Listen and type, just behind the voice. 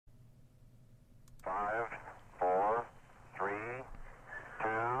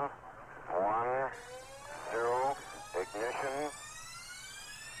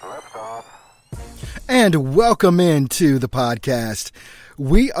And welcome into the podcast.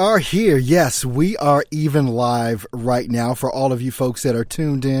 We are here. Yes, we are even live right now for all of you folks that are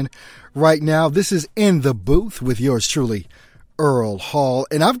tuned in right now. This is In the Booth with yours truly, Earl Hall.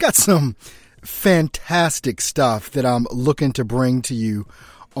 And I've got some fantastic stuff that I'm looking to bring to you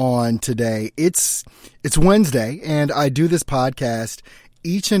on today. It's Wednesday, and I do this podcast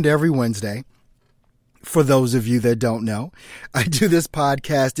each and every Wednesday. For those of you that don't know, I do this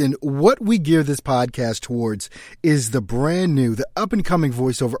podcast, and what we gear this podcast towards is the brand new, the up-and-coming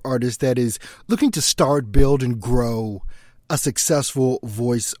voiceover artist that is looking to start, build, and grow a successful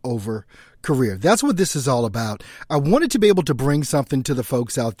voiceover career. That's what this is all about. I wanted to be able to bring something to the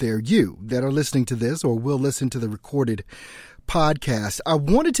folks out there, you that are listening to this or will listen to the recorded podcast. I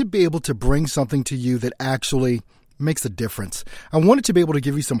wanted to be able to bring something to you that actually makes a difference. I wanted to be able to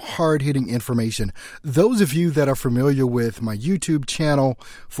give you some hard-hitting information. Those of you that are familiar with my YouTube channel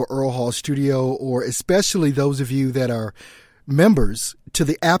for Earl Hall Studio, or especially those of you that are members to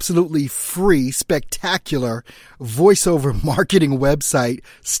the absolutely free, spectacular voiceover marketing website,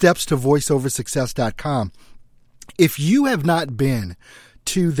 stepstovoiceoversuccess.com. If you have not been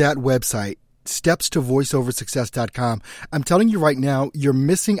to that website, stepstovoiceoversuccess.com, I'm telling you right now, you're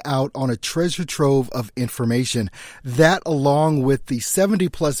missing out on a treasure trove of information. That, along with the 70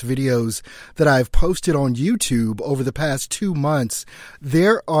 plus videos that I've posted on YouTube over the past 2 months,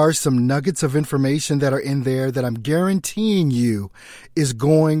 there are some nuggets of information that are in there that I'm guaranteeing you is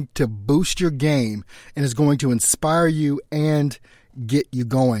going to boost your game and is going to inspire you and get you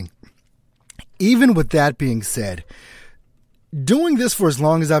going. Even with that being said, doing this for as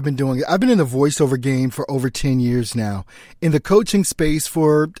long as I've been doing it, I've been in the voiceover game for over 10 years now, in the coaching space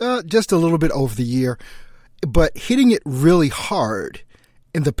for just a little bit over the year, but hitting it really hard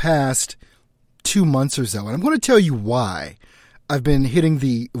in the past 2 months or so. And I'm going to tell you why I've been hitting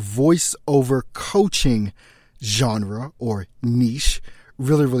the voiceover coaching genre or niche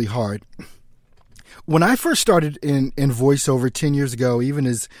really, really hard. When I first started in voiceover 10 years ago, even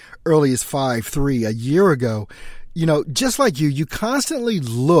as early as 5'3", a year ago, you know, just like you constantly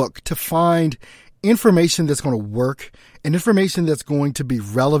look to find information that's going to work and information that's going to be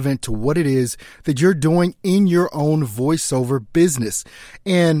relevant to what it is that you're doing in your own voiceover business.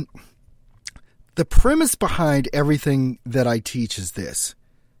 And the premise behind everything that I teach is this.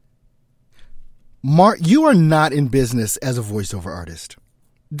 You are not in business as a voiceover artist.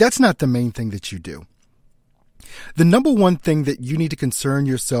 That's not the main thing that you do. The number one thing that you need to concern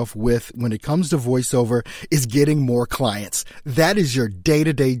yourself with when it comes to voiceover is getting more clients. That is your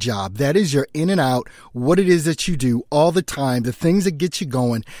day-to-day job. That is your in and out, what it is that you do all the time, the things that get you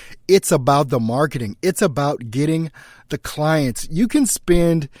going. It's about the marketing. It's about getting the clients. You can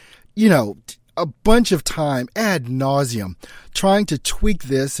spend, a bunch of time ad nauseum trying to tweak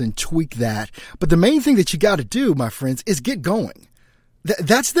this and tweak that. But the main thing that you got to do, my friends, is get going.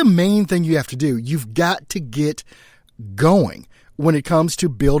 That's the main thing you have to do. You've got to get going when it comes to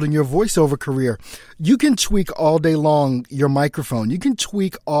building your voiceover career. You can tweak all day long your microphone. You can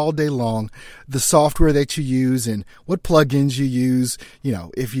tweak all day long the software that you use and what plugins you use.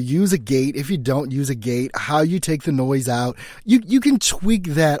 If you use a gate, if you don't use a gate, how you take the noise out. You can tweak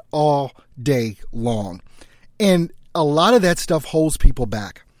that all day long. And a lot of that stuff holds people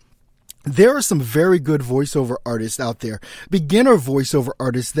back. There are some very good voiceover artists out there, beginner voiceover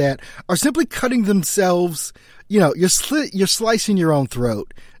artists that are simply cutting themselves. You're slicing your own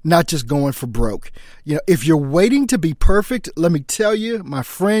throat, not just going for broke. If you're waiting to be perfect, let me tell you, my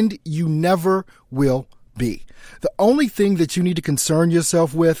friend, you never will be. The only thing that you need to concern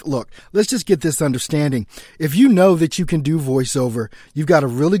yourself with, look, let's just get this understanding. If you know that you can do voiceover, you've got a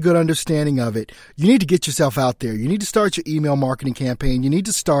really good understanding of it, you need to get yourself out there. You need to start your email marketing campaign. You need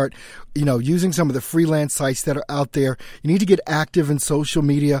to start, using some of the freelance sites that are out there. You need to get active in social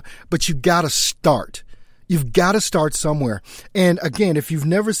media, but you got to start. You've got to start somewhere. And again, if you've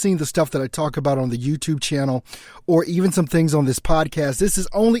never seen the stuff that I talk about on the YouTube channel or even some things on this podcast, this is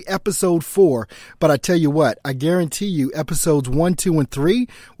only episode 4. But I tell you what, I guarantee you episodes 1, 2, and 3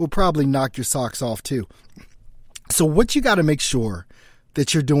 will probably knock your socks off too. So what you got to make sure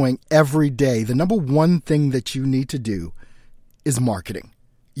that you're doing every day, the number one thing that you need to do is marketing.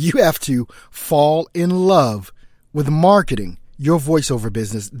 You have to fall in love with marketing your voiceover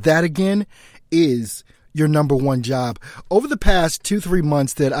business. That again is your number one job. Over the past 2-3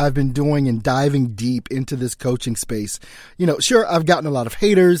 months that I've been doing and diving deep into this coaching space, sure, I've gotten a lot of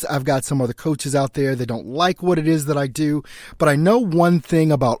haters. I've got some other coaches out there that don't like what it is that I do. But I know one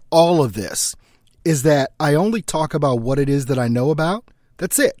thing about all of this is that I only talk about what it is that I know about.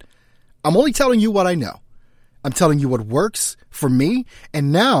 That's it. I'm only telling you what I know. I'm telling you what works for me.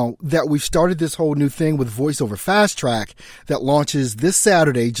 And now that we've started this whole new thing with VoiceOver Fast Track that launches this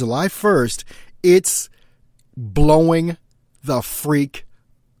Saturday, July 1st, it's blowing the freak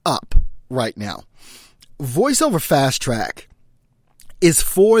up right now. VoiceOver Fast Track is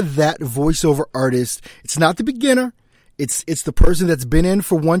for that voiceover artist. It's not the beginner. It's the person that's been in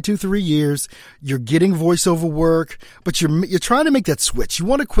for 1, 2, 3 years. You're getting voiceover work, but you're trying to make that switch. You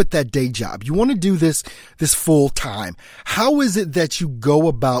want to quit that day job. You want to do this full time. How is it that you go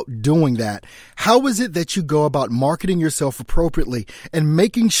about doing that? How is it that you go about marketing yourself appropriately and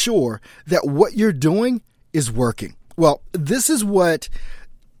making sure that what you're doing is working? Well, this is what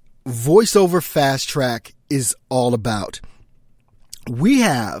VoiceOver Fast Track is all about. We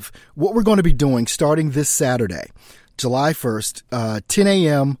have what we're going to be doing starting this Saturday, July 1st, 10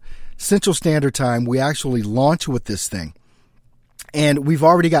 a.m. Central Standard Time. We actually launch with this thing. And we've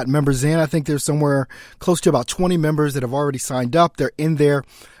already got members in. I think there's somewhere close to about 20 members that have already signed up. They're in there.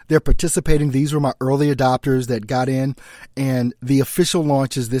 They're participating. These were my early adopters that got in. And the official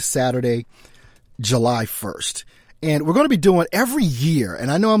launch is this Saturday, July 1st. And we're going to be doing every year.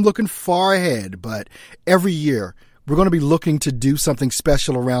 And I know I'm looking far ahead, but every year we're going to be looking to do something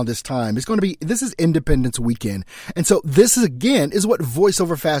special around this time. This is Independence Weekend. And so this is, again, is what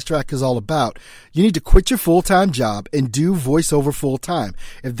VoiceOver Fast Track is all about. You need to quit your full-time job and do voiceover full-time.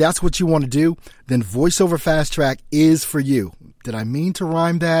 If that's what you want to do, then VoiceOver Fast Track is for you. Did I mean to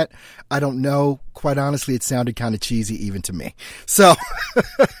rhyme that? I don't know. Quite honestly, it sounded kind of cheesy even to me. So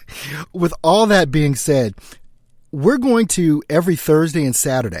with all that being said, we're going to, every Thursday and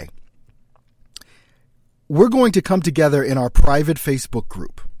Saturday, we're going to come together in our private Facebook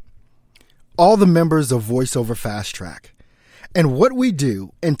group, all the members of VoiceOver Fast Track. And what we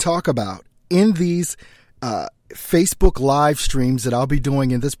do and talk about in these Facebook live streams that I'll be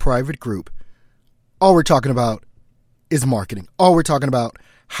doing in this private group, all we're talking about is marketing. All we're talking about,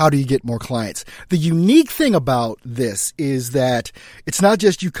 how do you get more clients? The unique thing about this is that it's not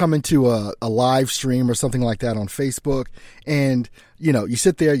just you come into a live stream or something like that on Facebook and, you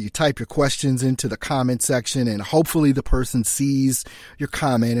sit there, you type your questions into the comment section and hopefully the person sees your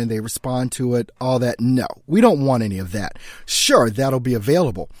comment and they respond to it, all that. No, we don't want any of that. Sure, that'll be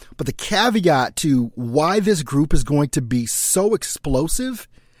available. But the caveat to why this group is going to be so explosive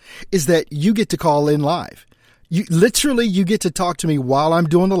is that you get to call in live. You get to talk to me while I'm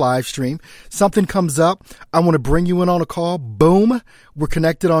doing the live stream. Something comes up. I want to bring you in on a call. Boom. We're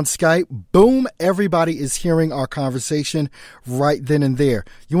connected on Skype. Boom. Everybody is hearing our conversation right then and there.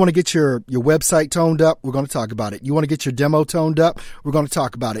 You want to get your website toned up? We're going to talk about it. You want to get your demo toned up? We're going to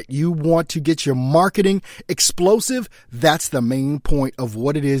talk about it. You want to get your marketing explosive? That's the main point of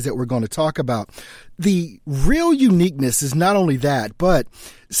what it is that we're going to talk about. The real uniqueness is not only that, but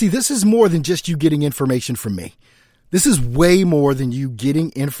see, this is more than just you getting information from me. This is way more than you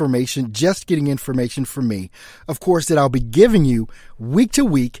getting information from me. Of course, that I'll be giving you week to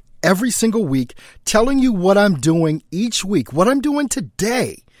week, every single week, telling you what I'm doing each week, what I'm doing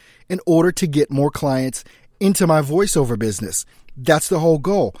today in order to get more clients into my voiceover business. That's the whole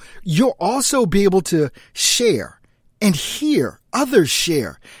goal. You'll also be able to share and hear others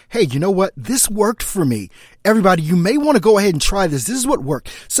share. Hey, you know what? This worked for me. Everybody, you may want to go ahead and try this. This is what worked.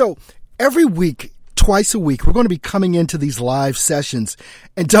 So every week, twice a week, we're going to be coming into these live sessions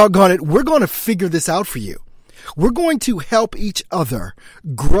and doggone it, we're going to figure this out for you. We're going to help each other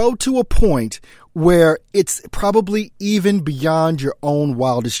grow to a point where it's probably even beyond your own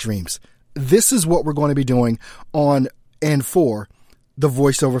wildest dreams. This is what we're going to be doing on and for the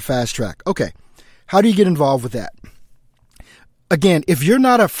VoiceOver Fast Track. Okay, how do you get involved with that? Again, if you're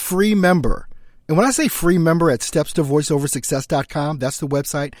not a free member, and when I say free member at stepstovoiceoversuccess.com, that's the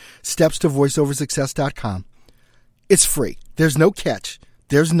website, stepstovoiceoversuccess.com. It's free. There's no catch.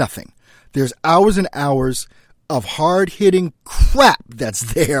 There's nothing. There's hours and hours of hard-hitting crap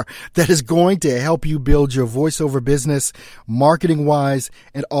that's there that is going to help you build your voiceover business marketing-wise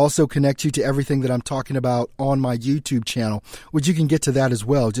and also connect you to everything that I'm talking about on my YouTube channel, which you can get to that as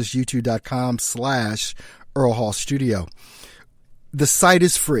well, just youtube.com/Earl Hall Studio. The site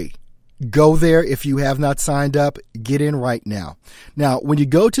is free. Go there if you have not signed up. Get in right now. Now, when you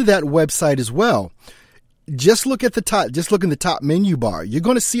go to that website as well, just look at the top. Just look in the top menu bar. You're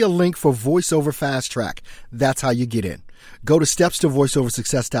going to see a link for VoiceOver Fast Track. That's how you get in. Go to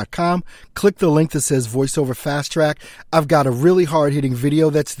stepstovoiceoversuccess.com. Click the link that says VoiceOver Fast Track. I've got a really hard-hitting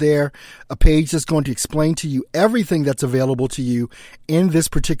video that's there, a page that's going to explain to you everything that's available to you in this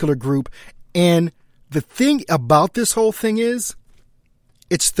particular group. And the thing about this whole thing is,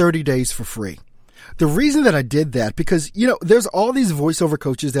 it's 30 days for free. The reason that I did that, because, there's all these voiceover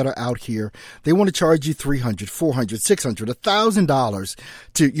coaches that are out here. They want to charge you $300, $400, $600, $1,000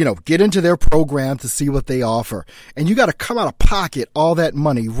 to, get into their program to see what they offer. And you got to come out of pocket all that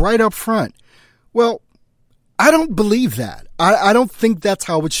money right up front. Well, I don't believe that. I don't think that's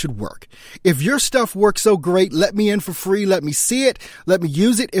how it should work. If your stuff works so great, let me in for free. Let me see it. Let me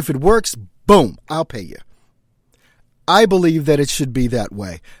use it. If it works, boom, I'll pay you. I believe that it should be that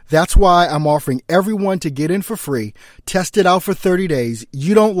way. That's why I'm offering everyone to get in for free, test it out for 30 days.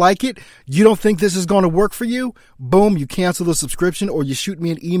 You don't like it? You don't think this is going to work for you? Boom, you cancel the subscription or you shoot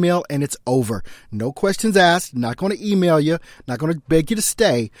me an email and it's over. No questions asked. Not going to email you. Not going to beg you to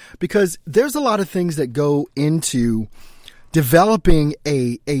stay, because there's a lot of things that go into developing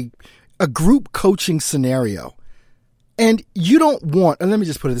a group coaching scenario. And you don't want, and let me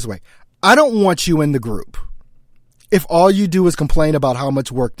just put it this way. I don't want you in the group if all you do is complain about how much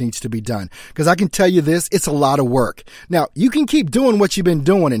work needs to be done. Because I can tell you this, it's a lot of work. Now, you can keep doing what you've been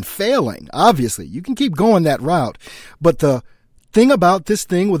doing and failing, obviously. You can keep going that route. But the thing about this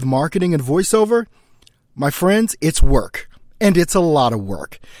thing with marketing and voiceover, my friends, it's work. And it's a lot of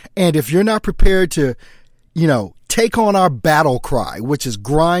work. And if you're not prepared to, take on our battle cry, which is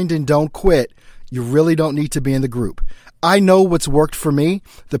grind and don't quit, you really don't need to be in the group. I know what's worked for me.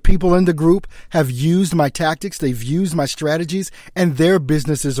 The people in the group have used my tactics. They've used my strategies, and their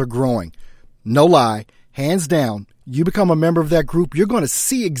businesses are growing. No lie, hands down, you become a member of that group, you're going to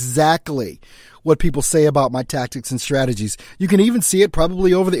see exactly what people say about my tactics and strategies. You can even see it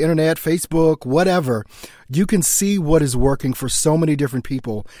probably over the internet, Facebook, whatever. You can see what is working for so many different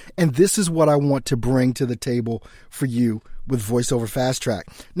people. And this is what I want to bring to the table for you with VoiceOver Fast Track.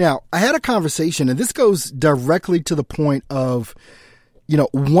 Now, I had a conversation, and this goes directly to the point of,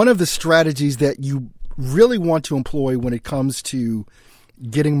 one of the strategies that you really want to employ when it comes to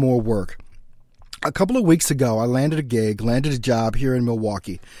getting more work. A couple of weeks ago, I landed a job here in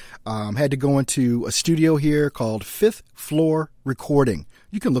Milwaukee. Had to go into a studio here called Fifth Floor Recording.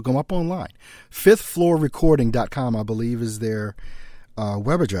 You can look them up online. fifthfloorrecording.com, I believe, is their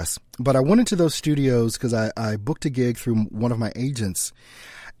web address. But I went into those studios because I booked a gig through one of my agents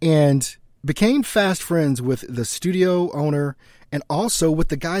and became fast friends with the studio owner and also with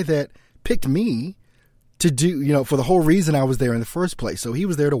the guy that picked me to do, for the whole reason I was there in the first place. So he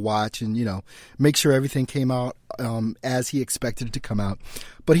was there to watch and, make sure everything came out as he expected it to come out.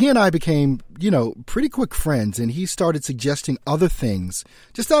 But he and I became, pretty quick friends, and he started suggesting other things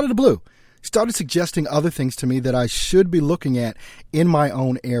just out of the blue. He started suggesting other things to me that I should be looking at in my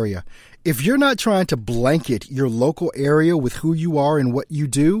own area. If you're not trying to blanket your local area with who you are and what you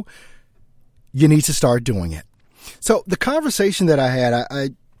do, you need to start doing it. So the conversation that I had,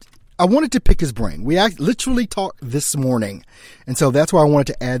 I wanted to pick his brain. We literally talked this morning. And so that's why I wanted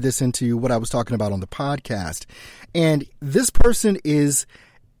to add this into what I was talking about on the podcast. And this person he's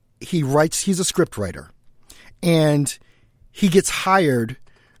a script writer. And he gets hired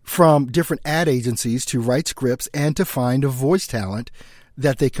from different ad agencies to write scripts and to find a voice talent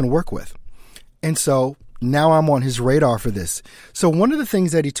that they can work with. And so now I'm on his radar for this. So one of the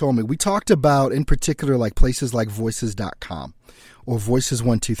things that he told me, we talked about in particular like places like voices.com. Or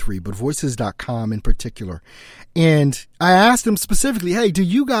Voices123, but Voices.com in particular. And I asked him specifically, hey, do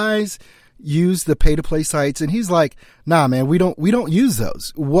you guys use the pay-to-play sites? And he's like, nah, man, we don't use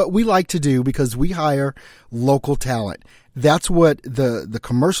those. What we like to do, because we hire local talent. That's what the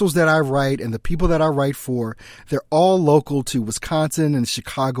commercials that I write and the people that I write for, they're all local to Wisconsin and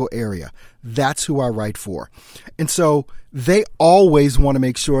Chicago area. That's who I write for. And so they always want to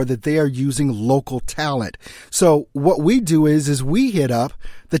make sure that they are using local talent. So what we do is we hit up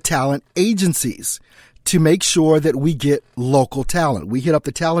the talent agencies to make sure that we get local talent. We hit up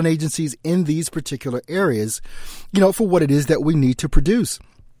the talent agencies in these particular areas, for what it is that we need to produce.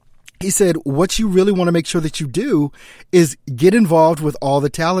 He said, what you really want to make sure that you do is get involved with all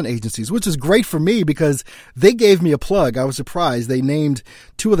the talent agencies, which is great for me because they gave me a plug. I was surprised. They named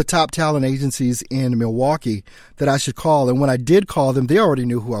two of the top talent agencies in Milwaukee that I should call. And when I did call them, they already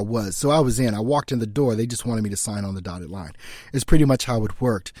knew who I was. So I was in. I walked in the door. They just wanted me to sign on the dotted line. It's pretty much how it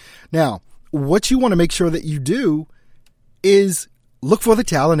worked. Now, what you want to make sure that you do is look for the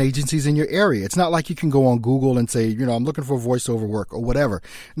talent agencies in your area. It's not like you can go on Google and say, I'm looking for voiceover work or whatever.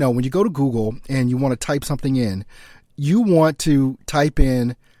 No, when you go to Google and you want to type something in, you want to type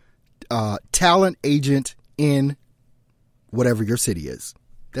in talent agent in whatever your city is.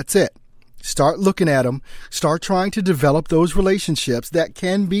 That's it. Start looking at them. Start trying to develop those relationships that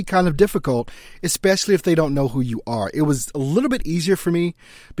can be kind of difficult, especially if they don't know who you are. It was a little bit easier for me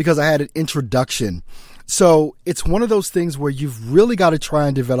because I had an introduction. So it's one of those things where you've really got to try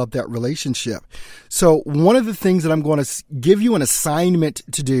and develop that relationship. So one of the things that I'm going to give you an assignment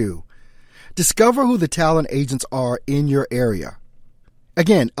to do, discover who the talent agents are in your area.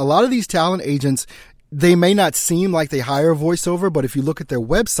 Again, a lot of these talent agents, they may not seem like they hire voiceover, but if you look at their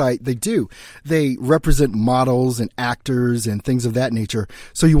website, they do. They represent models and actors and things of that nature.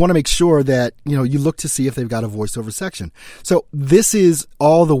 So you want to make sure that, you look to see if they've got a voiceover section. So this is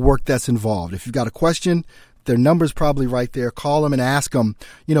all the work that's involved. If you've got a question, their number's probably right there. Call them and ask them,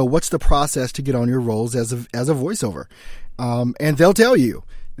 what's the process to get on your roles as a voiceover? And they'll tell you.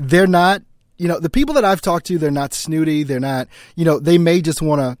 They're not, the people that I've talked to, they're not snooty. They're not, they may just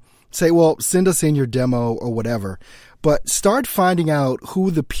want to say, well, send us in your demo or whatever. But start finding out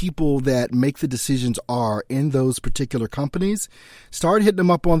who the people that make the decisions are in those particular companies. Start hitting them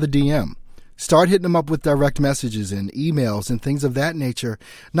up on the DM. Start hitting them up with direct messages and emails and things of that nature.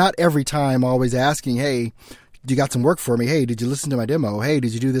 Not every time always asking, hey, you got some work for me? Hey, did you listen to my demo? Hey,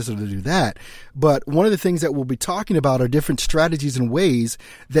 did you do this or do that? But one of the things that we'll be talking about are different strategies and ways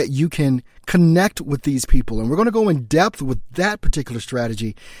that you can connect with these people. And we're going to go in depth with that particular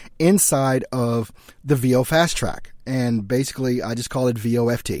strategy inside of the VO Fast Track. And basically, I just call it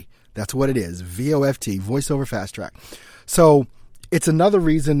VOFT. That's what it is. VOFT, Voiceover Fast Track. So it's another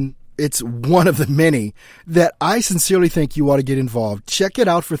reason, it's one of the many that I sincerely think you ought to get involved. Check it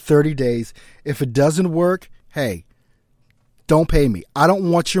out for 30 days. If it doesn't work, hey, don't pay me. I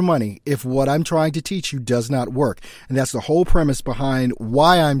don't want your money if what I'm trying to teach you does not work. And that's the whole premise behind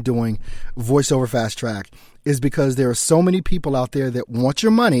why I'm doing VoiceOver Fast Track, is because there are so many people out there that want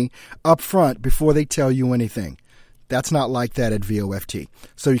your money up front before they tell you anything. That's not like that at VOFT.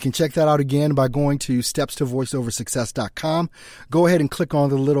 So you can check that out again by going to stepstovoiceoversuccess.com. Go ahead and click on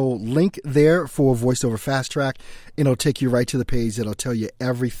the little link there for VoiceOver Fast Track. It'll take you right to the page that'll tell you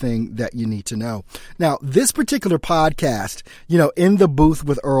everything that you need to know. Now, this particular podcast, In the Booth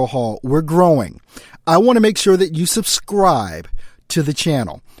with Earl Hall, we're growing. I want to make sure that you subscribe to the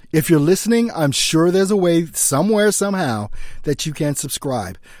channel. If you're listening, I'm sure there's a way somewhere, somehow, that you can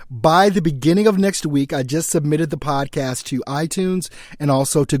subscribe. By the beginning of next week, I just submitted the podcast to iTunes and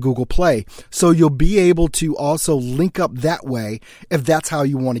also to Google Play. So you'll be able to also link up that way if that's how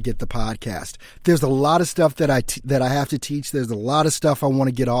you want to get the podcast. There's a lot of stuff that I have to teach. There's a lot of stuff I want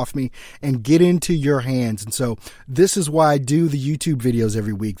to get off me and get into your hands. And so this is why I do the YouTube videos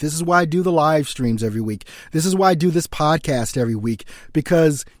every week. This is why I do the live streams every week. This is why I do this podcast every week,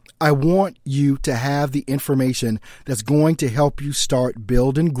 because I want you to have the information that's going to help you start,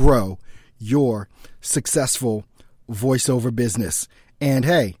 build, and grow your successful voiceover business. And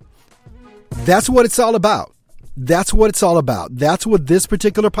hey, that's what it's all about. That's what it's all about. That's what this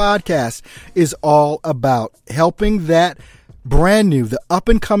particular podcast is all about. Helping that brand new, the up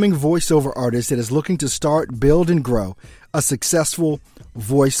and coming voiceover artist that is looking to start, build, and grow a successful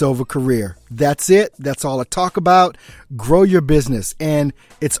voiceover career. That's it. That's all I talk about. Grow your business. And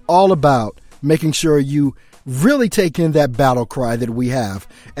it's all about making sure you really take in that battle cry that we have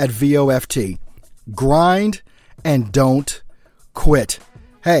at VOFT. Grind and don't quit.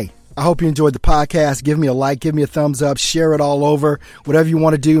 Hey, I hope you enjoyed the podcast. Give me a like, give me a thumbs up, share it all over, whatever you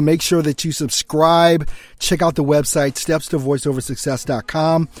want to do. Make sure that you subscribe. Check out the website,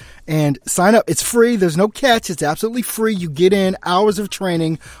 stepstovoiceoversuccess.com, and sign up. It's free. There's no catch. It's absolutely free. You get in hours of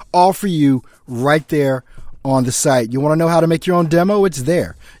training, all for you right there on the site. You want to know how to make your own demo? It's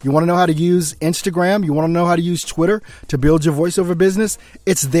there. You want to know how to use Instagram? You want to know how to use Twitter to build your voiceover business?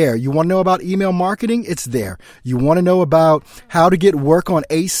 It's there. You want to know about email marketing? It's there. You want to know about how to get work on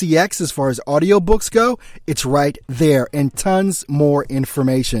ACX as far as audiobooks go? It's right there, and tons more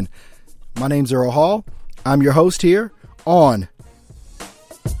information. My name's Earl Hall. I'm your host here on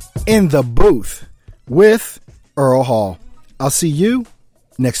In the Booth with Earl Hall. I'll see you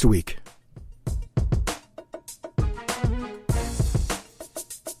next week.